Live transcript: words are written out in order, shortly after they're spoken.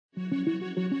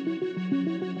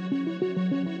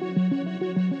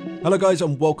Hello guys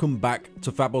and welcome back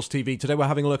to FatbossTV. Today we're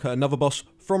having a look at another boss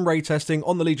from raid testing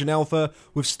on the Legion Alpha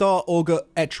with Star Augur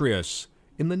Etraeus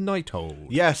in the Nighthold.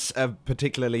 Yes, a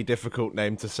particularly difficult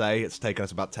name to say. It's taken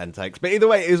us about 10 takes. But either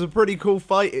way, it is a pretty cool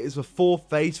fight. It is a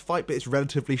 4-phase fight, but it's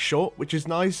relatively short, which is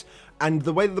nice. And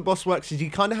the way that the boss works is he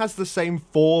kind of has the same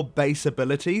 4 base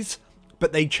abilities,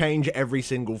 but they change every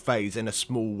single phase in a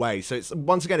small way. So it's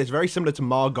once again, it's very similar to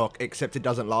Margok, except it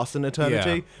doesn't last an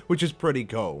eternity, which is pretty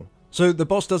cool. So the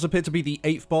boss does appear to be the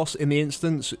 8th boss in the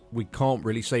instance. We can't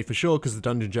really say for sure because the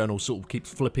Dungeon Journal sort of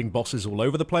keeps flipping bosses all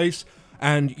over the place.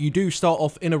 And you do start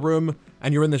off in a room,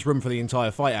 and you're in this room for the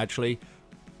entire fight actually,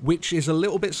 which is a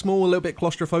little bit small, a little bit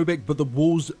claustrophobic, but the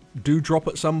walls do drop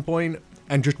at some point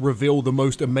and just reveal the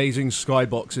most amazing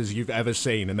skyboxes you've ever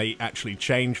seen, and they actually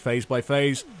change phase by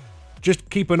phase.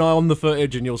 Just keep an eye on the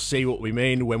footage and you'll see what we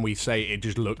mean when we say it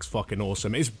just looks fucking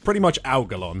awesome. It's pretty much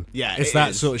Augur. Yeah, it's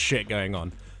that sort of shit going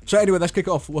on. So anyway, let's kick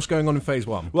off. What's going on in phase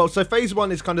 1? Well, so phase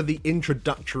 1 is kind of the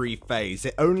introductory phase.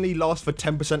 It only lasts for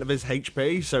 10% of his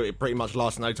HP, so it pretty much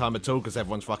lasts no time at all because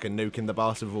everyone's fucking nuking the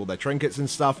bastard with all their trinkets and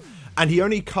stuff. And he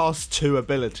only casts 2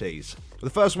 abilities. The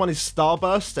first one is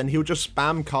Starburst, and he'll just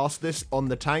spam cast this on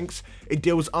the tanks. It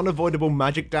deals unavoidable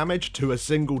magic damage to a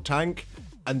single tank,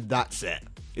 and that's it.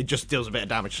 It just deals a bit of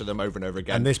damage to them over and over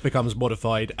again. And this becomes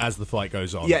modified as the fight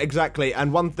goes on. Yeah, exactly.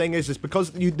 And one thing is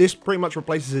because this pretty much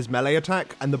replaces his melee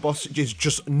attack, and the boss is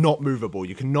just not movable.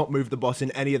 You cannot move the boss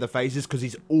in any of the phases because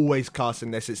he's always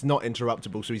casting this. It's not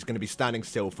interruptible, so he's going to be standing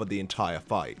still for the entire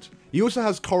fight. He also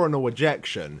has Coronal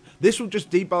Ejection. This will just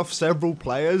debuff several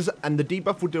players, and the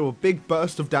debuff will do a big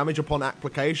burst of damage upon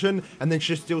application, and then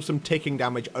just deal some ticking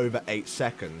damage over 8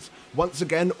 seconds. Once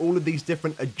again, all of these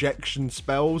different ejection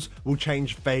spells will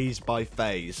change phase by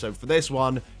phase. So for this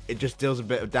one, it just deals a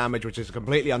bit of damage, which is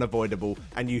completely unavoidable,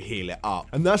 and you heal it up.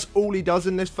 And that's all he does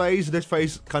in this phase. This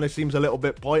phase kind of seems a little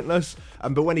bit pointless,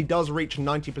 but when he does reach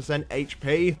 90%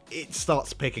 HP, it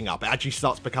starts picking up. It actually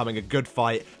starts becoming a good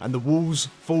fight, and the walls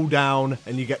fall down,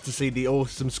 and you get to see the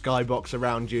awesome skybox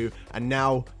around you, and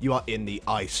now you are in the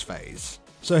ice phase.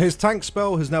 So his tank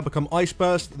spell has now become Ice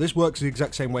Burst. This works the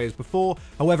exact same way as before.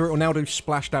 However, it will now do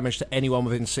splash damage to anyone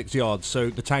within 6 yards, so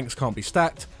the tanks can't be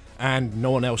stacked, and no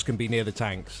one else can be near the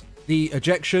tanks. The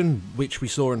ejection, which we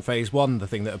saw in phase 1, the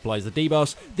thing that applies the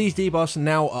debuffs, these debuffs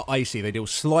now are icy. They deal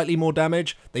slightly more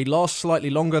damage, they last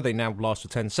slightly longer, they now last for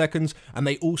 10 seconds, and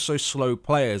they also slow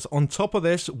players. On top of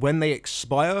this, when they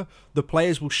expire, the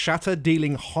players will shatter,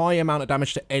 dealing high amount of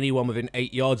damage to anyone within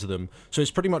 8 yards of them. So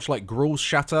it's pretty much like Gruul's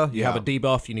Shatter. You have a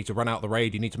debuff, you need to run out the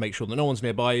raid, you need to make sure that no one's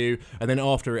nearby you, and then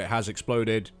after it has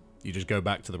exploded, you just go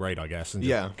back to the raid, I guess, and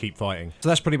just keep fighting. So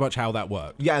that's pretty much how that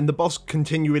works. Yeah, and the boss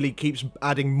continually keeps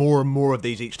adding more and more of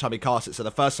these each time he casts it. So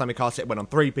the first time he cast it, it went on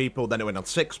 3 people, then it went on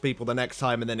 6 people the next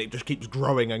time, and then it just keeps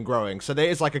growing and growing. So there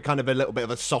is like a kind of a little bit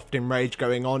of a soft enrage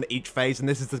going on each phase, and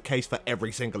this is the case for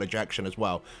every single ejection as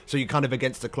well. So you're kind of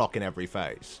against the clock in every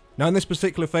phase. Now in this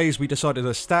particular phase we decided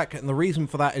to stack, and the reason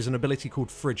for that is an ability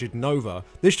called Frigid Nova.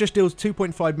 This just deals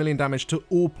 2.5 million damage to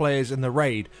all players in the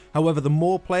raid. However, the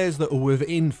more players that are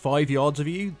within 5 yards of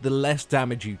you, the less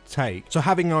damage you take. So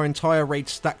having our entire raid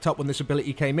stacked up when this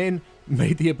ability came in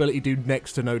made the ability do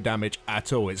next to no damage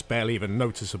at all. It's barely even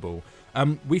noticeable.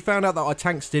 We found out that our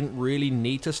tanks didn't really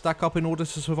need to stack up in order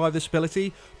to survive this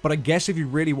ability, but I guess if you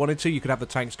really wanted to, you could have the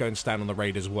tanks go and stand on the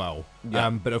raid as well. Yeah.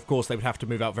 But of course, they would have to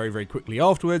move out very, very quickly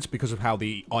afterwards because of how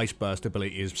the Ice Burst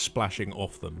ability is splashing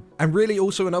off them. And really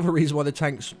also another reason why the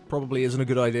tanks probably isn't a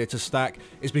good idea to stack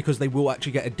is because they will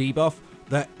actually get a debuff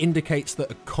that indicates that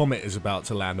a comet is about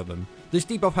to land on them. This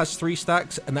debuff has 3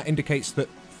 stacks, and that indicates that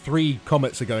 3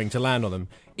 comets are going to land on them.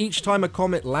 Each time a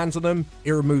comet lands on them,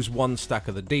 it removes 1 stack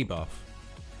of the debuff.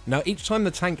 Now, each time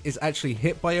the tank is actually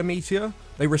hit by a meteor,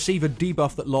 they receive a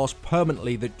debuff that lasts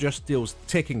permanently that just deals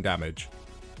ticking damage.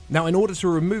 Now, in order to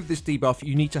remove this debuff,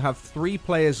 you need to have 3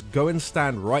 players go and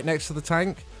stand right next to the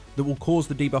tank that will cause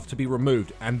the debuff to be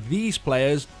removed, and these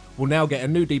players will now get a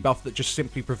new debuff that just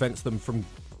simply prevents them from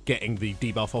getting the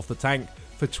debuff off the tank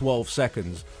for 12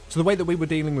 seconds. So the way that we were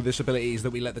dealing with this ability is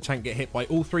that we let the tank get hit by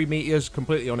all 3 meteors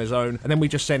completely on his own, and then we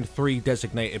just send 3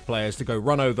 designated players to go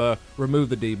run over, remove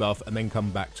the debuff, and then come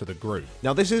back to the group.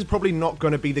 Now this is probably not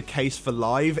going to be the case for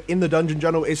live. In the Dungeon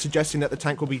Journal, it's suggesting that the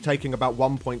tank will be taking about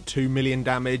 1.2 million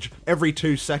damage every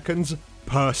 2 seconds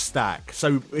per stack.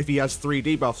 So if he has 3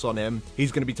 debuffs on him,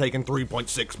 he's going to be taking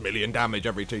 3.6 million damage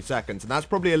every 2 seconds, and that's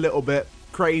probably a little bit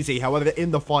crazy. However, in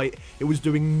the fight, it was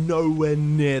doing nowhere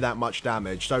near that much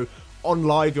damage. So On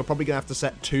live, you're probably going to have to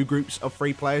set 2 groups of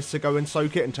 3 players to go and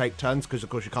soak it and take turns, because of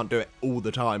course you can't do it all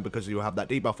the time because you'll have that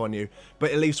debuff on you. But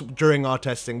at least during our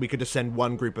testing, we could just send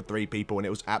 1 group of 3 people and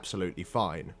it was absolutely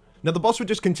fine. Now the boss would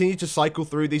just continue to cycle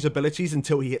through these abilities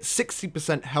until he hits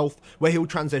 60% health, where he'll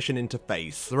transition into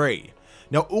phase 3.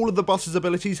 Now all of the boss's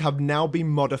abilities have now been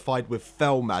modified with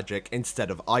Fell magic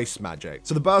instead of Ice magic.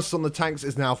 So the burst on the tanks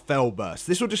is now Fell burst.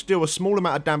 This will just deal a small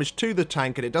amount of damage to the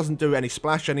tank and it doesn't do any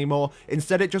splash anymore.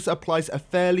 Instead it just applies a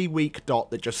fairly weak dot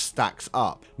that just stacks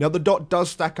up. Now the dot does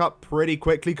stack up pretty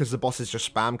quickly because the boss is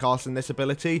just spam casting this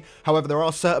ability. However, there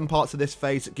are certain parts of this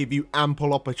phase that give you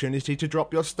ample opportunity to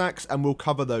drop your stacks, and we'll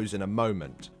cover those in a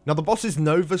moment. Now the boss's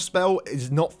Nova spell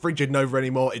is not Frigid Nova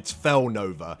anymore, it's Fell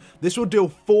Nova. This will deal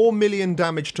 4 million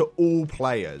damage to all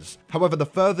players. However, the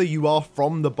further you are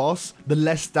from the boss, the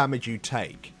less damage you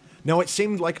take. Now it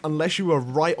seemed like unless you were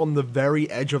right on the very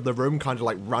edge of the room, kind of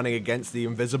like running against the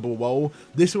invisible wall,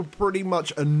 this will pretty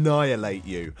much annihilate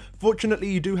you. Fortunately,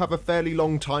 you do have a fairly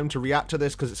long time to react to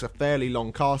this because it's a fairly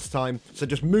long cast time, so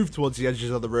just move towards the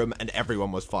edges of the room and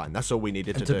everyone was fine. That's all we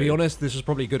needed to do. To be honest, this is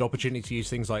probably a good opportunity to use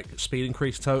things like Speed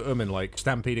Increase Totem and like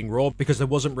Stampeding Roar, because there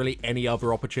wasn't really any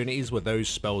other opportunities where those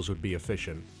spells would be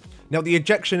efficient. Now the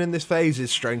ejection in this phase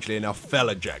is strangely enough Fell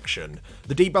ejection.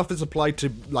 The debuff is applied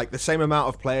to like the same amount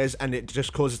of players and it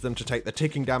just causes them to take the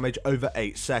ticking damage over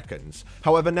 8 seconds.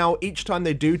 However, now each time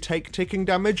they do take ticking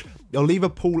damage, they'll leave a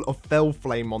pool of Fell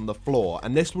Flame on the floor,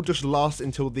 and this will just last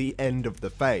until the end of the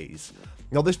phase.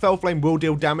 Now this Fell Flame will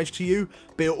deal damage to you,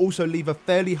 but it'll also leave a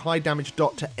fairly high damage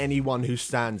dot to anyone who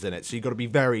stands in it, so you've got to be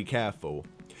very careful.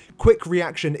 Quick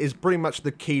reaction is pretty much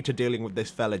the key to dealing with this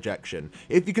Fell ejection.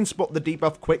 If you can spot the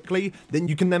debuff quickly, then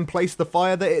you can then place the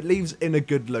fire that it leaves in a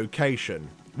good location.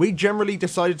 We generally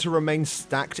decided to remain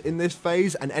stacked in this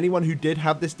phase, and anyone who did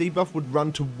have this debuff would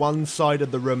run to one side of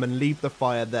the room and leave the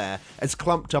fire there, as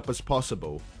clumped up as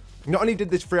possible. Not only did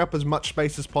this free up as much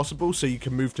space as possible so you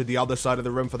can move to the other side of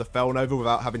the room for the Fell Nova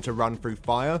without having to run through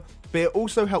fire, but it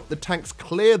also helped the tanks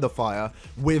clear the fire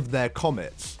with their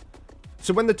comets.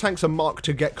 So when the tanks are marked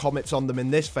to get comets on them in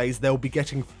this phase, they'll be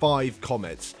getting 5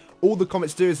 comets. All the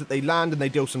comets do is that they land and they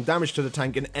deal some damage to the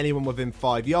tank and anyone within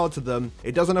 5 yards of them.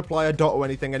 It doesn't apply a dot or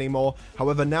anything anymore.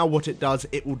 However, now what it does,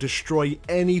 it will destroy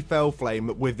any Fell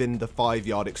Flame within the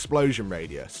 5-yard explosion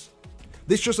radius.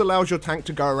 This just allows your tank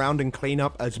to go around and clean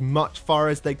up as much fire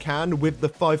as they can with the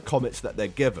 5 comets that they're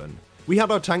given. We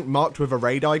had our tank marked with a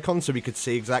raid icon so we could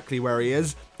see exactly where he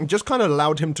is, and just kind of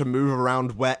allowed him to move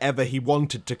around wherever he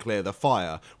wanted to clear the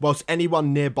fire, whilst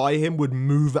anyone nearby him would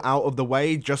move out of the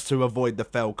way just to avoid the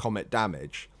Fell Comet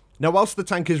damage. Now whilst the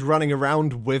tank is running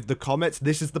around with the comets,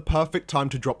 this is the perfect time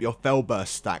to drop your Fell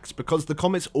Burst stacks, because the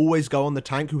comets always go on the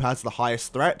tank who has the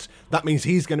highest threat. That means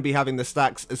he's going to be having the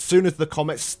stacks. As soon as the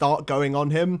comets start going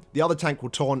on him, the other tank will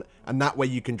taunt, and that way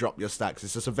you can drop your stacks.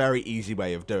 It's just a very easy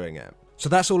way of doing it. So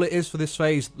that's all it is for this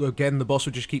phase. Again, the boss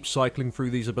will just keep cycling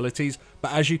through these abilities,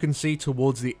 but as you can see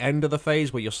towards the end of the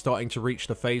phase, where you're starting to reach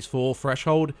the phase 4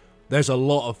 threshold, there's a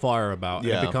lot of fire about.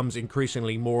 Yeah. It becomes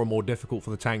increasingly more and more difficult for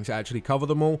the tank to actually cover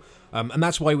them all, and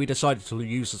that's why we decided to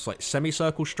use this like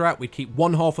semicircle strat. We keep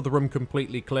one half of the room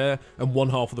completely clear and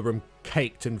one half of the room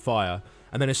caked in fire,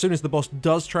 and then as soon as the boss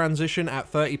does transition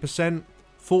at 30%,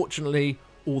 fortunately,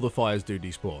 all the fires do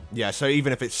despawn. Yeah, so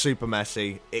even if it's super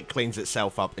messy, it cleans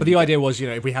itself up. But the idea was, you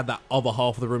know, if we had that other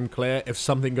half of the room clear, if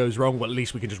something goes wrong, well, at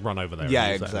least we can just run over there. Yeah,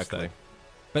 exactly.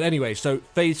 But anyway, so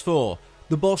phase 4.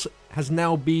 The boss has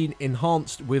now been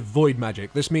enhanced with Void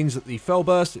Magic. This means that the Fell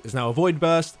Burst is now a Void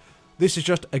Burst. This is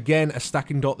just, again, a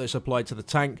stacking dot that's applied to the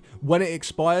tank. When it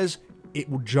expires, it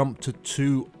will jump to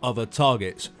 2 other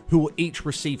targets, who will each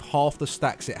receive half the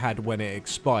stacks it had when it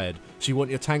expired. So you want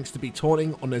your tanks to be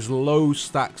taunting on as low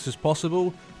stacks as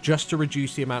possible, just to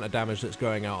reduce the amount of damage that's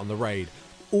going out on the raid.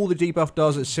 All the debuff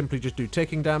does is simply just do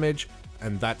ticking damage,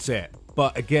 and that's it.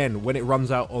 But again, when it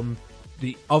runs out on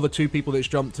the other 2 people that it's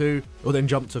jumped to, it will then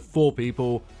jump to 4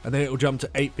 people, and then it will jump to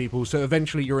 8 people, so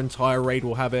eventually your entire raid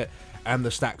will have it, and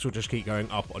the stacks will just keep going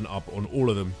up and up on all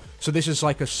of them. So this is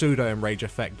like a pseudo-enrage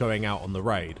effect going out on the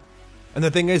raid. And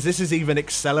the thing is, this is even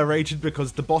accelerated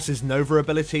because the boss's Nova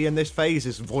ability in this phase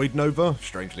is Void Nova,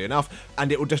 strangely enough,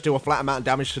 and it will just do a flat amount of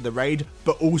damage to the raid,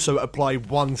 but also apply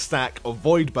 1 stack of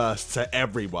Void Burst to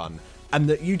everyone. And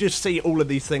that you just see all of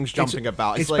these things jumping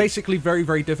about. It's like, basically very,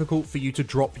 very difficult for you to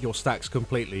drop your stacks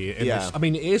completely in this. I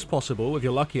mean, it is possible if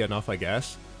you're lucky enough, I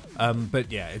guess.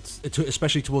 But yeah, it's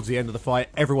especially towards the end of the fight,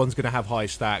 everyone's going to have high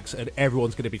stacks and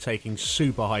everyone's going to be taking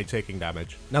super high ticking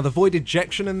damage. Now, the Void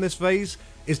Ejection in this phase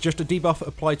is just a debuff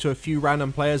applied to a few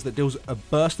random players that deals a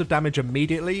burst of damage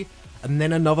immediately and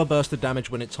then another burst of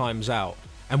damage when it times out.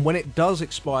 and when it does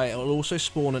expire, it'll also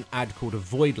spawn an ad called a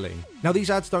Voidling. Now these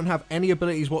ads don't have any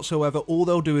abilities whatsoever, all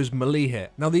they'll do is melee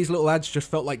hit. Now these little ads just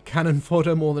felt like cannon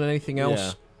fodder more than anything else.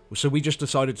 Yeah. So we just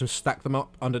decided to stack them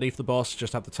up underneath the boss,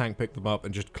 just have the tank pick them up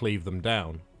and just cleave them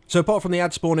down. So apart from the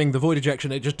ad spawning, the Void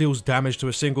Ejection, it just deals damage to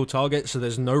a single target, so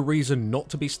there's no reason not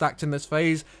to be stacked in this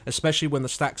phase, especially when the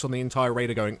stacks on the entire raid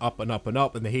are going up and up and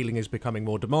up, and the healing is becoming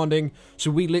more demanding. So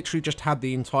we literally just had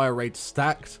the entire raid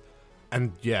stacked,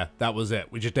 and yeah, that was it.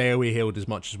 We just AoE healed as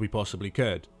much as we possibly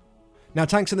could. Now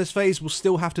tanks in this phase will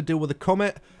still have to deal with a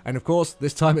comet, and of course,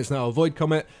 this time it's now a Void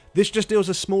Comet. This just deals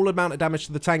a small amount of damage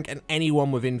to the tank and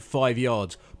anyone within 5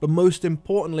 yards, but most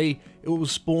importantly, it will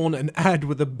spawn an ad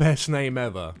with the best name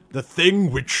ever. The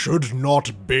thing which should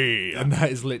not be. And that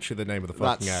is literally the name of the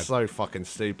fucking ad. That's so fucking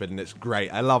stupid and it's great.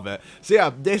 I love it. So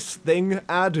yeah, this thing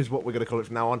ad is what we're going to call it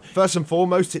from now on. First and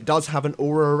foremost, it does have an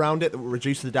aura around it that will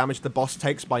reduce the damage the boss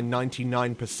takes by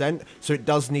 99%, so it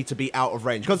does need to be out of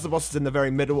range. Because the boss is in the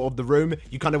very middle of the room,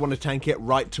 you kind of want to tank it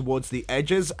right towards the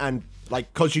edges, and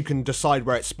like, because you can decide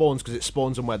where it spawns, because it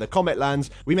spawns on where the comet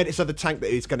lands, we made it so the tank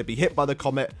that is going to be hit by the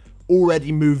comet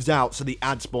already moves out, so the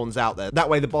ad spawns out there. That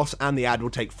way the boss and the ad will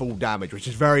take full damage, which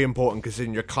is very important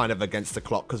considering you're kind of against the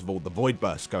clock because of all the void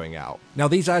bursts going out. Now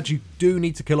these ads you do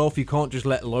need to kill off. You can't just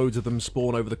let loads of them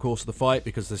spawn over the course of the fight,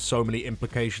 because there's so many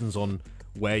implications on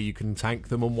where you can tank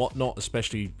them and whatnot,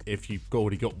 especially if you've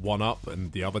already got one up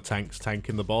and the other tank's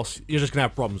tanking the boss. You're just going to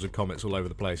have problems with comets all over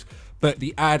the place. But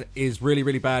the ad is really,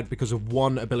 really bad because of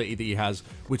one ability that he has,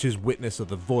 which is Witness of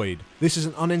the Void. This is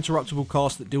an uninterruptible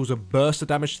cast that deals a burst of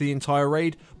damage to the entire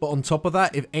raid, but on top of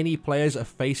that, if any players are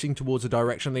facing towards the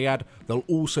direction of the ad, they'll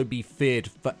also be feared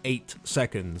for 8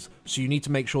 seconds. So you need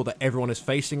to make sure that everyone is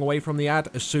facing away from the ad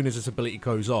as soon as this ability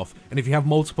goes off. And if you have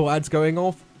multiple ads going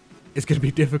off, it's going to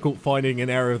be difficult finding an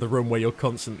area of the room where you're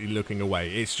constantly looking away.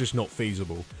 It's just not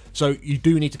feasible. So you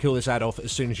do need to kill this ad off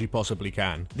as soon as you possibly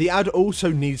can. The ad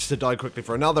also needs to die quickly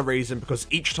for another reason, because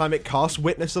each time it casts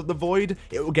Witness of the Void,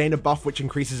 it will gain a buff which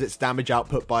increases its damage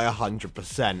output by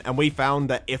 100%. And we found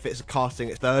that if it's casting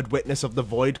its third Witness of the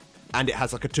Void, and it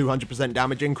has like a 200%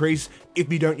 damage increase,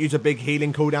 if you don't use a big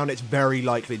healing cooldown, it's very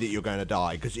likely that you're going to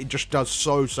die, because it just does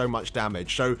so much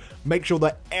damage. So make sure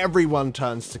that everyone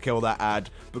turns to kill that ad,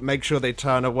 but make sure they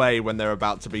turn away when they're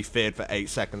about to be feared for 8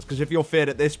 seconds, because if you're feared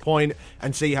at this point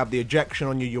and see you have the ejection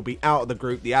on you, you'll be out of the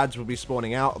group, the ads will be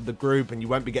spawning out of the group, and you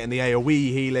won't be getting the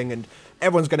AoE healing, and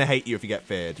everyone's going to hate you if you get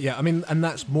feared. Yeah, I mean, and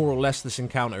that's more or less this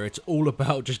encounter. It's all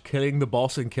about just killing the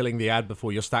boss and killing the ad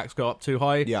before your stacks go up too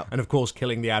high. Yeah. And of course,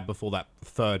 killing the ad before that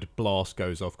third blast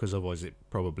goes off, because otherwise it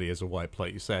probably is a white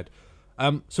plate, you said.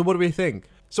 So what do we think?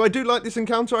 So I do like this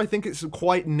encounter. I think it's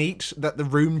quite neat that the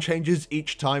room changes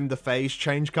each time the phase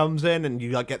change comes in, and you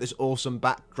like get this awesome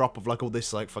backdrop of like all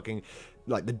this like fucking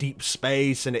like the deep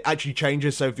space, and it actually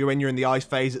changes. So if you're in the ice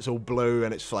phase, it's all blue,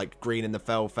 and it's like green in the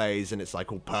fell phase, and it's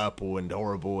like all purple and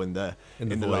horrible in the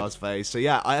last phase. So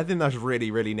yeah, I think that's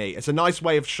really neat. It's a nice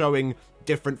way of showing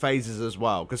different phases as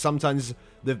well, because sometimes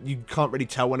you can't really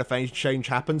tell when a phase change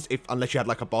happens unless you had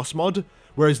like a boss mod,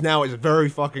 whereas now it's very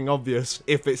fucking obvious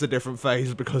if it's a different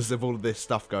phase because of all of this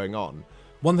stuff going on.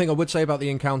 One thing I would say about the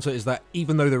encounter is that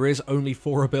even though there is only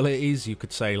 4 abilities, you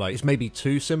could say like it's maybe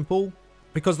too simple,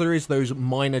 because there is those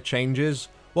minor changes.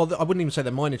 Well, I wouldn't even say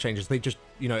they're minor changes, they just,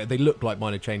 you know, they look like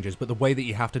minor changes, but the way that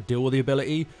you have to deal with the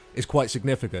ability is quite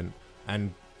significant,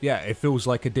 and yeah, it feels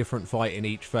like a different fight in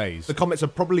each phase. The comets are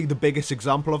probably the biggest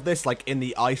example of this. Like in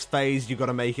the ice phase, you got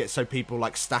to make it so people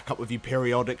like stack up with you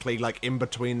periodically, like in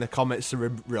between the comets to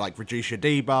reduce your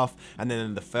debuff. And then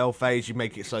in the fell phase, you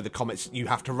make it so the comets, you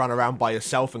have to run around by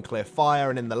yourself and clear fire.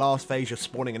 And in the last phase, you're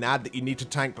spawning an ad that you need to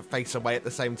tank but face away at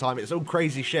the same time. It's all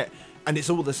crazy shit. And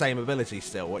it's all the same ability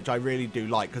still, which I really do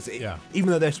like, because even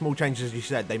though they're small changes, as you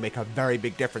said, they make a very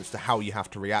big difference to how you have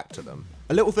to react to them.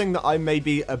 A little thing that I may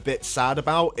be a bit sad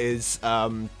about is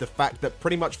the fact that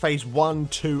pretty much phase 1,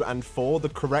 2, and 4, the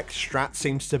correct strat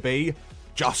seems to be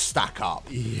just stack up.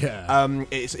 Yeah.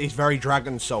 It's very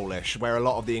Dragon Soul-ish, where a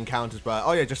lot of the encounters were,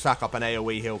 oh yeah, just stack up an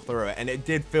AoE heal through it, and it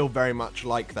did feel very much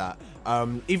like that.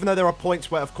 Even though there are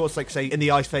points where, of course, like say in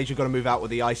the ice phase, you've got to move out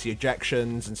with the icy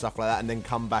ejections and stuff like that, and then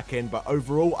come back in. But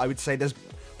overall, I would say there's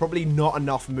probably not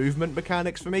enough movement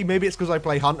mechanics for me. Maybe it's because I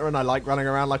play Hunter and I like running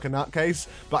around like a nutcase,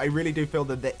 but I really do feel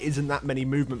that there isn't that many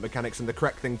movement mechanics, and the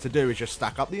correct thing to do is just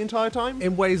stack up the entire time.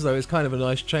 In ways, though, it's kind of a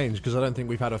nice change, because I don't think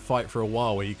we've had a fight for a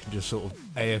while where you can just sort of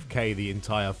AFK the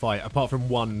entire fight, apart from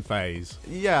one phase.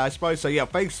 Yeah, I suppose so. Yeah,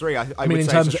 phase 3, I mean, would in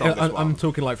say terms is the strongest I'm one.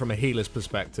 talking like from a healer's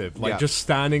perspective, like just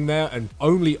standing there and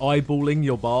only eyeballing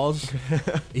your bars.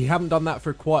 You haven't done that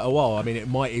for quite a while. I mean, it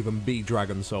might even be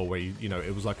Dragon Soul, where you know,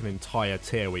 it was like an entire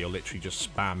tier where you're literally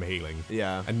just spam healing.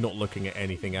 Yeah. And not looking at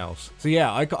anything else. So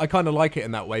yeah, I kind of like it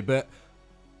in that way, but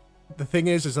the thing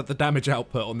is that the damage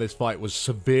output on this fight was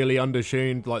severely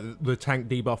undertuned. Like the tank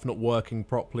debuff not working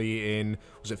properly in,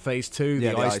 was it phase 2?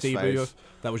 Yeah, the the ice ice debuff phase.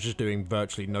 that was just doing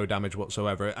virtually no damage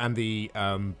whatsoever. And the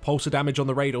pulsar damage on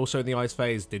the raid also in the ice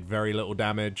phase did very little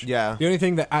damage. Yeah. The only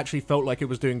thing that actually felt like it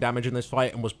was doing damage in this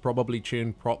fight and was probably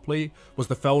tuned properly was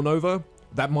the Fel Nova.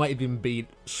 That might even be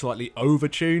slightly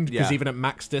over-tuned, because Yeah. even at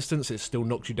max distance, it still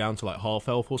knocks you down to like half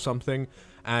health or something.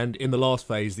 And in the last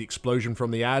phase, the explosion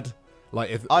from the ad, like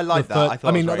if I like the that. I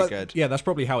thought it was very good. Yeah, that's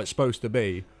probably how it's supposed to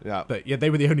be. Yeah. But yeah, they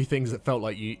were the only things that felt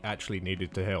like you actually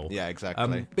needed to heal. Yeah,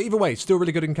 exactly. But either way, still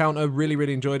really good encounter. Really,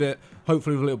 really enjoyed it.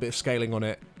 Hopefully with a little bit of scaling on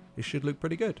it, it should look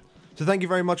pretty good. So thank you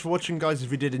very much for watching, guys.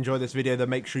 If you did enjoy this video, then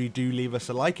make sure you do leave us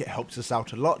a like. It helps us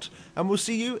out a lot. And we'll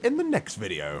see you in the next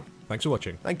video. Thanks for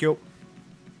watching. Thank you.